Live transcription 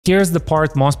Here's the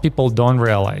part most people don't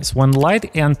realize. When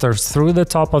light enters through the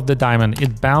top of the diamond,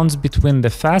 it bounces between the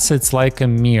facets like a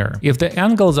mirror. If the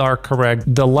angles are correct,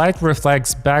 the light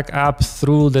reflects back up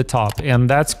through the top, and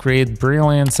that's create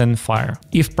brilliance and fire.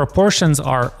 If proportions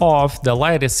are off, the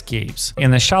light escapes.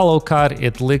 In a shallow cut,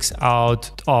 it leaks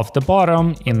out of the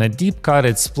bottom. In a deep cut,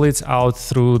 it splits out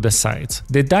through the sides.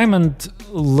 The diamond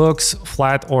looks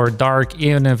flat or dark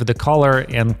even if the color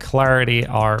and clarity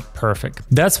are perfect.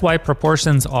 That's why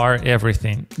proportions are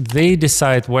everything. They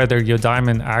decide whether your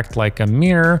diamond acts like a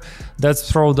mirror that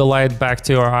throws the light back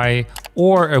to your eye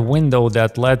or a window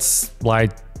that lets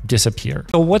light disappear.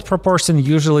 So what proportion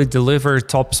usually deliver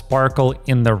top sparkle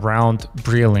in the round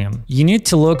brilliant? You need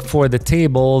to look for the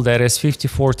table that is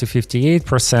 54 to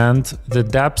 58%, the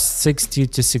depth 60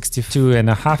 to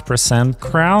 62.5%,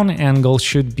 crown angle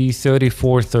should be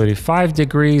 34-35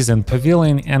 degrees, and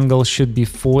pavilion angle should be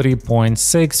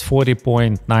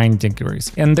 40.6-40.9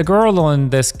 degrees. And the girdle in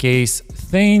this case,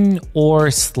 thin or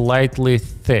slightly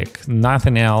thick,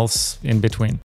 nothing else in between.